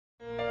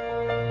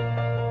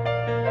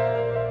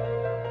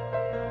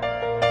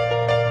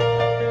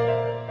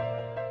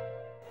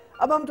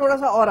अब हम थोड़ा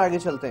सा और आगे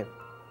चलते हैं।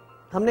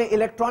 हमने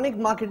इलेक्ट्रॉनिक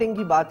मार्केटिंग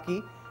की बात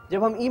की।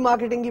 जब हम ई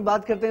मार्केटिंग की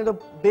बात करते हैं तो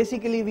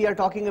basically we are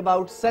talking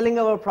about selling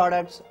our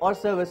products और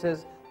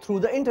सर्विसेज थ्रू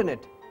द इंटरनेट।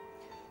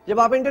 जब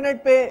आप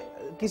इंटरनेट पे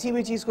किसी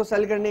भी चीज को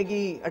सेल करने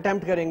की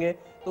अटेम्प्ट करेंगे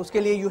तो उसके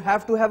लिए you have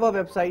to have a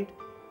website,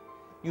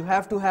 you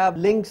have to have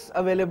links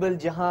available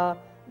जहां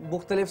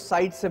मुख्तलिफ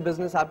साइट से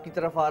बिजनेस आपकी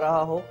तरफ आ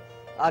रहा हो।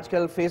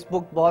 आजकल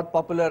फेसबुक बहुत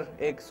पॉपुलर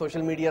एक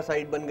सोशल मीडिया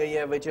साइट बन गई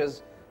है which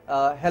is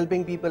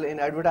helping people in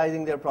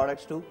advertising their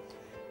products to.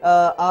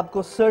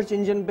 आपको सर्च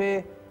इंजन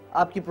पे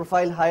आपकी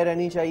प्रोफाइल हाई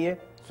रहनी चाहिए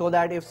so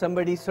that if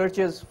somebody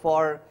searches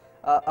for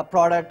a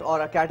product or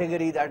a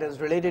category that is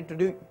related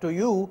to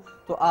you,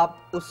 तो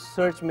आप उस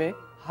search में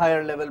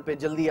higher level पे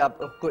जल्दी आप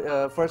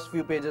first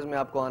few pages में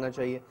आपको आना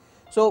चाहिए।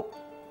 So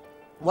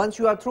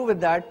once you are through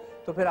with that,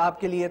 तो फिर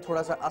आपके लिए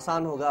थोड़ा सा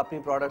आसान होगा अपनी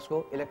products को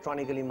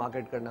electronically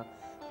market करना।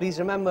 Please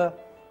remember,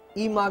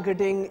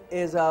 e-marketing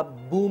is a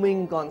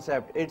booming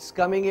concept. It's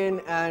coming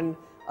in and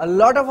a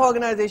lot of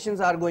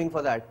organizations are going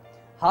for that.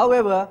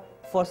 However,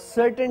 for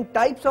certain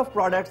types of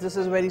products,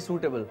 this is very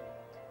suitable.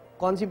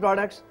 कौन सी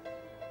products?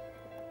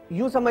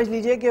 यूं समझ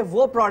लीजिए कि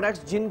वो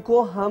products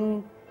जिनको हम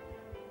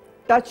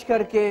touch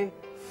करके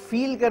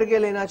feel करके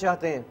लेना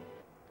चाहते हैं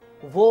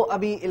वो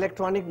अभी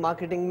इलेक्ट्रॉनिक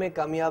मार्केटिंग में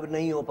कामयाब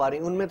नहीं हो पा रही,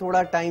 उनमें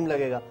थोड़ा टाइम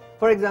लगेगा।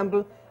 फॉर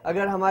एग्जांपल,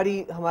 अगर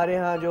हमारे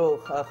यहाँ जो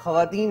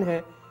खवातीन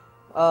हैं,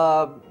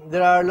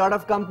 there are lot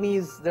of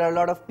companies, there are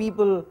lot of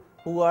people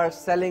who are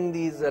selling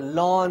these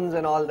loans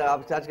and all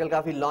that. आजकल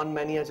काफी लॉन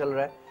मैनिया चल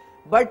रहा है,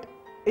 but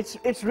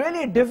it's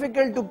really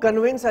difficult to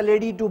convince a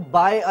lady to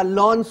buy a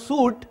lawn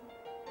suit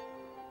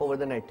over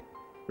the net.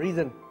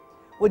 Reason,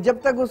 वो जब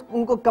तक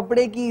उनको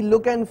कपड़े की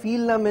लुक एंड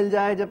फील ना मिल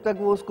जाए, जब तक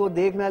वो उसको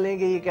देख ना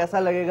लेंगे ये कैसा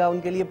लगेगा,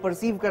 उनके लिए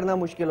परसीव करना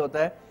मुश्किल होता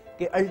है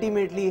कि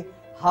ultimately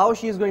how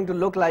she is going to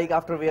look like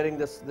after wearing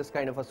this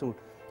kind of a suit.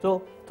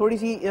 सो थोड़ी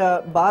सी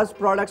बाज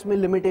प्रोडक्ट्स में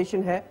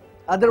लिमिटेशन है,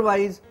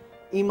 otherwise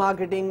E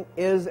marketing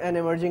is an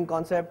emerging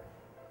concept.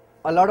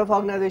 A lot of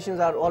organisations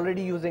are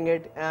already using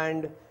it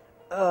and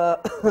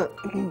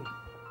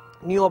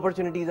new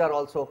opportunities are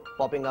also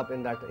popping up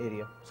in that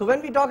area. So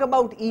when we talk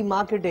about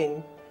e-marketing,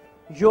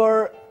 your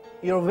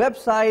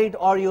website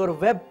or your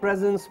web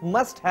presence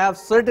must have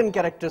certain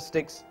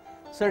characteristics,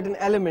 certain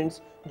elements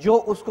जो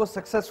उसको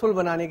successful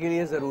बनाने के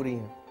लिए जरूरी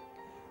हैं।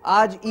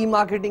 आज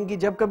e-marketing की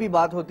जब कभी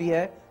बात होती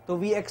है तो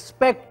we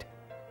expect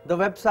the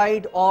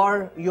website or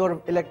your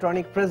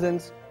electronic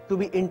presence to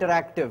be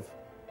interactive.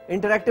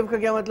 Interactive का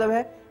क्या मतलब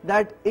है?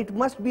 That it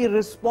must be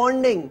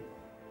responding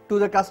to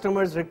the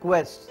customer's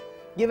requests.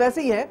 ये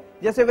वैसे ही है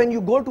जैसे when you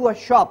go to a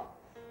shop,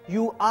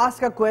 you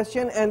ask a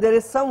question and there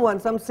is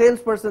some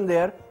salesperson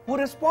there who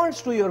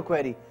responds to your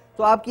query.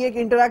 तो आपकी एक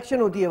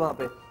interaction होती है वहाँ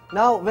पे.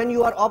 Now when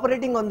you are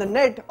operating on the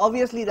net,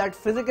 obviously that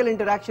physical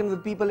interaction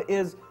with people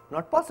is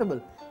not possible.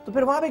 तो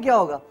फिर वहाँ पे क्या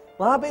होगा?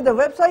 वहाँ पे the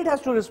website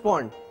has to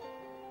respond,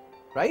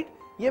 right?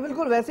 ये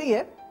बिल्कुल वैसे ही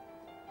है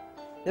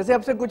जैसे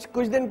आपसे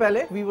कुछ दिन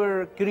पहले we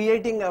were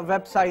creating a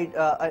website,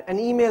 an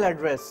email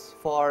address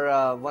for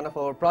one of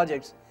our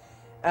projects.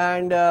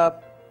 And the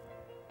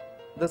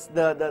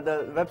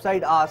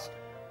website asked,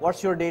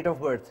 what's your date of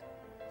birth?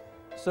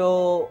 So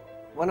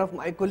one of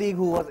my colleague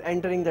who was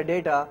entering the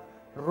data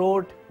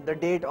wrote the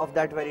date of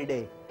that very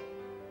day.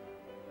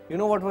 You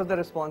know what was the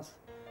response?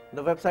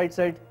 The website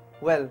said,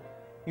 well,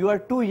 you are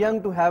too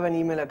young to have an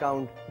email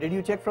account. Did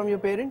you check from your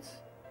parents?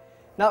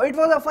 Now it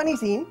was a funny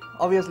scene,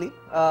 obviously.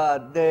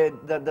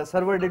 The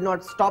server did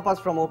not stop us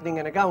from opening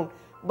an account,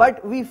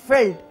 but we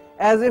felt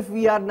as if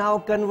we are now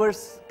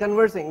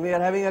conversing, we are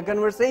having a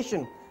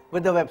conversation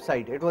with the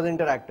website. It was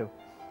interactive.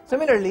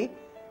 Similarly,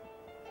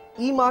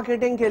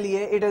 e-marketing ke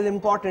liye it is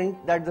important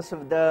that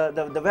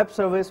the web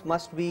service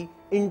must be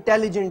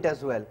intelligent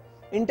as well.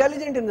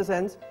 Intelligent in the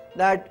sense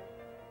that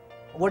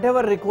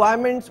whatever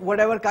requirements,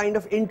 whatever kind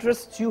of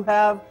interests you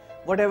have,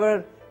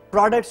 whatever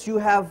products you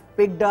have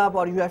picked up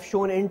or you have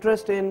shown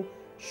interest in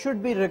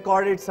should be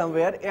recorded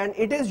somewhere, and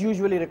it is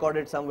usually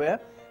recorded somewhere.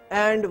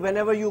 And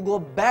whenever you go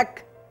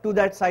back to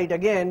that site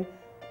again,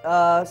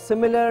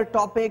 similar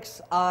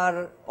topics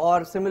are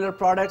or similar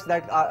products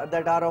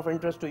that are of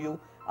interest to you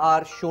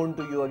are shown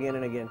to you again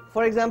and again.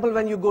 For example,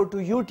 when you go to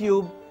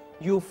YouTube,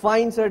 you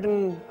find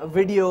certain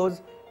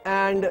videos,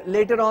 and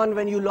later on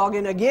when you log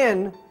in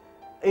again,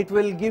 it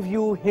will give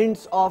you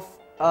hints of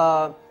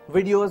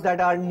videos that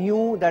are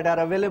new, that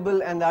are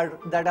available, and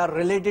that are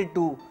related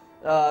to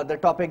the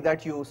topic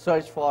that you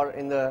searched for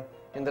in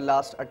the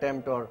last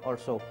attempt or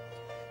so.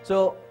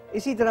 So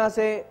इसी तरह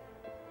से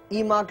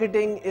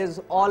e-marketing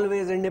is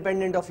always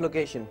independent of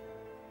location.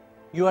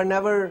 You are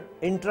never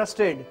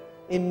interested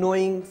in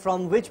knowing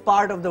from which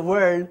part of the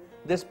world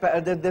this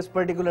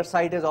particular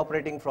site is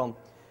operating from,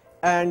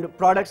 and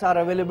products are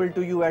available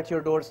to you at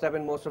your doorstep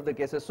in most of the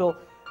cases. So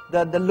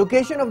the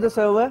location of the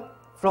server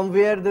from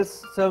where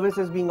this service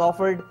is being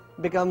offered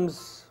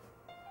becomes,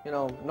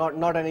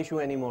 not an issue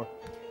anymore.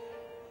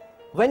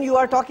 When you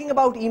are talking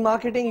about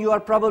e-marketing, you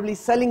are probably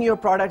selling your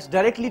products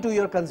directly to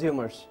your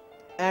consumers,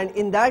 and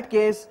in that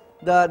case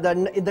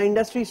the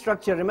industry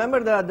structure, remember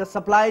the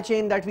supply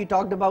chain that we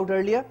talked about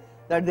earlier,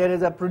 that there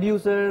is a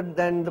producer,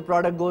 then the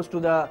product goes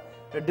to the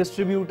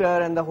distributor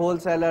and the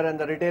wholesaler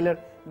and the retailer.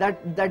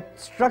 That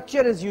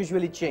structure is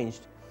usually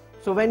changed.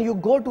 So when you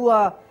go to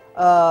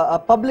a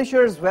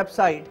publisher's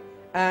website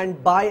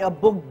and buy a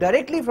book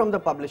directly from the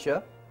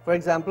publisher, for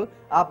example,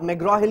 आप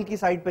McGraw-Hill की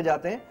site पे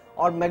जाते हैं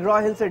और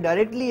McGraw-Hill से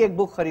directly एक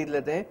book खरीद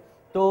लेते हैं,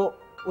 तो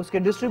उसके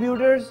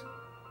डिस्ट्रीब्यूटर्स,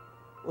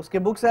 उसके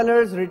बुक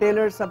सेलर्स,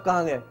 रिटेलर्स सब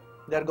कहाँ गए?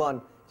 They are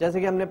gone. जैसे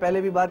कि हमने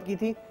पहले भी बात की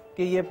थी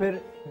कि ये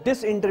फिर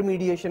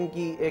डिसइंटरमीडिएशन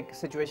की एक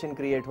सिचुएशन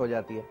क्रिएट हो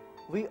जाती है.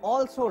 We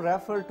also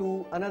refer to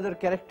another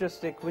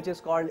characteristic which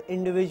is called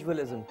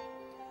individualism.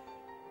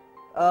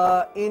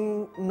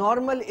 In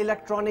normal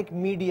electronic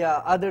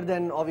media, other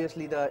than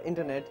obviously the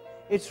internet,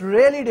 it's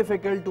really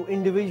difficult to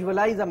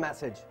individualize a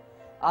message.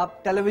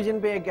 आप टेलीविजन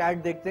पे एक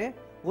ऐड देखते हैं,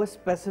 वो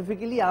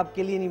स्पेसिफिकली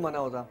आपके लिए नहीं बना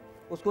होता,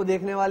 उसको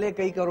देखने वाले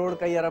कई करोड़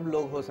कई अरब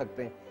लोग हो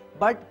सकते हैं.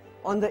 But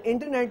on the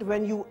internet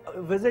when you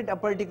visit a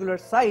particular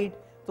site,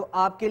 तो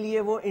आपके लिए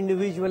वो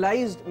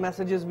इंडिविजुअलाइज्ड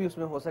मैसेजेस भी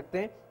उसमें हो सकते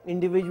हैं,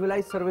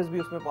 इंडिविजुअलाइज्ड सर्विस भी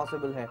उसमें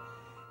पॉसिबल है.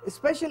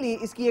 स्पेशली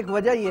इसकी एक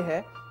वजह ये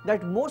है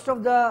that most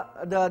of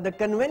the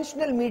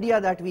conventional media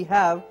that we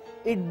have,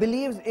 it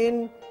believes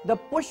in the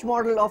push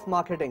model of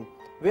marketing,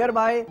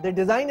 whereby they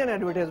design an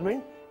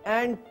advertisement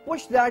and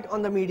push that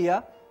on the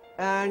media,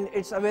 and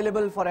it's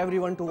available for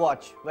everyone to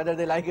watch whether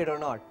they like it or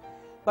not.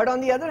 But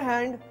on the other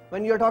hand,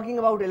 when you're talking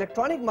about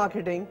electronic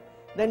marketing,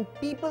 then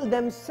people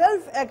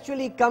themselves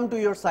actually come to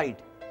your site.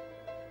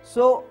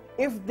 So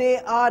if they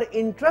are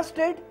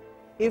interested,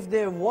 if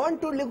they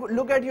want to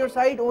look at your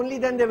site, only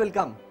then they will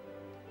come.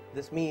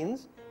 This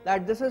means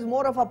that this is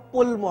more of a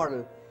pull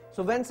model.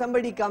 So when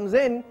somebody comes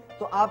in,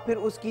 तो आप फिर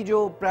उसकी जो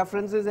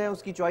preferences हैं,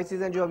 उसकी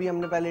choices हैं, जो अभी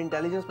हमने पहले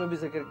intelligence में भी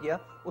जिक्र किया,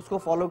 उसको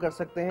follow कर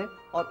सकते हैं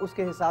और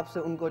उसके हिसाब से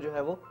उनको जो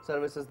है वो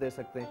services दे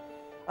सकते हैं.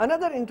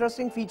 Another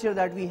interesting feature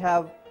that we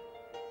have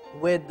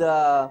with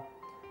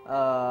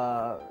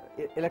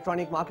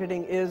electronic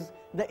marketing is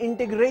the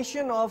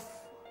integration of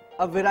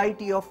a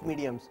variety of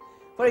mediums.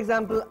 For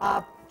example,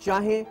 आप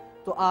चाहें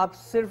तो आप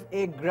सिर्फ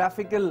एक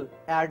ग्राफिकल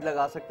एड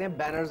लगा सकते हैं,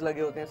 बैनर्स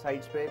लगे होते हैं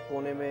साइट्स पे,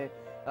 कोने में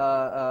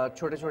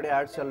छोटे छोटे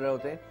एड्स चल रहे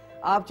होते हैं.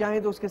 आप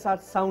चाहें तो उसके साथ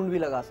साउंड भी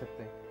लगा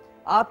सकते हैं,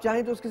 आप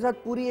चाहें तो उसके साथ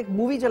पूरी एक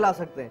मूवी चला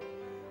सकते हैं,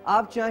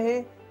 आप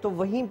चाहें तो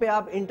वहीं पे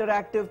आप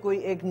इंटरैक्टिव कोई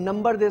एक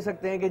नंबर दे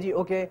सकते हैं कि जी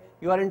okay,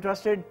 you are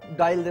interested,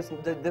 dial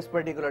this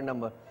particular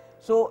number.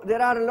 So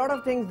there are a lot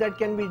of things that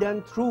can be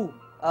done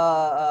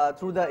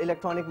through the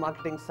electronic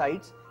marketing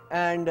sites,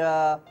 and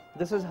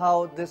this is how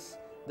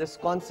this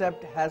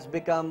concept has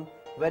become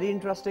very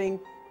interesting,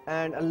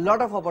 and a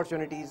lot of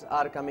opportunities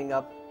are coming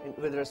up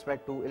with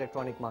respect to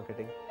electronic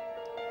marketing.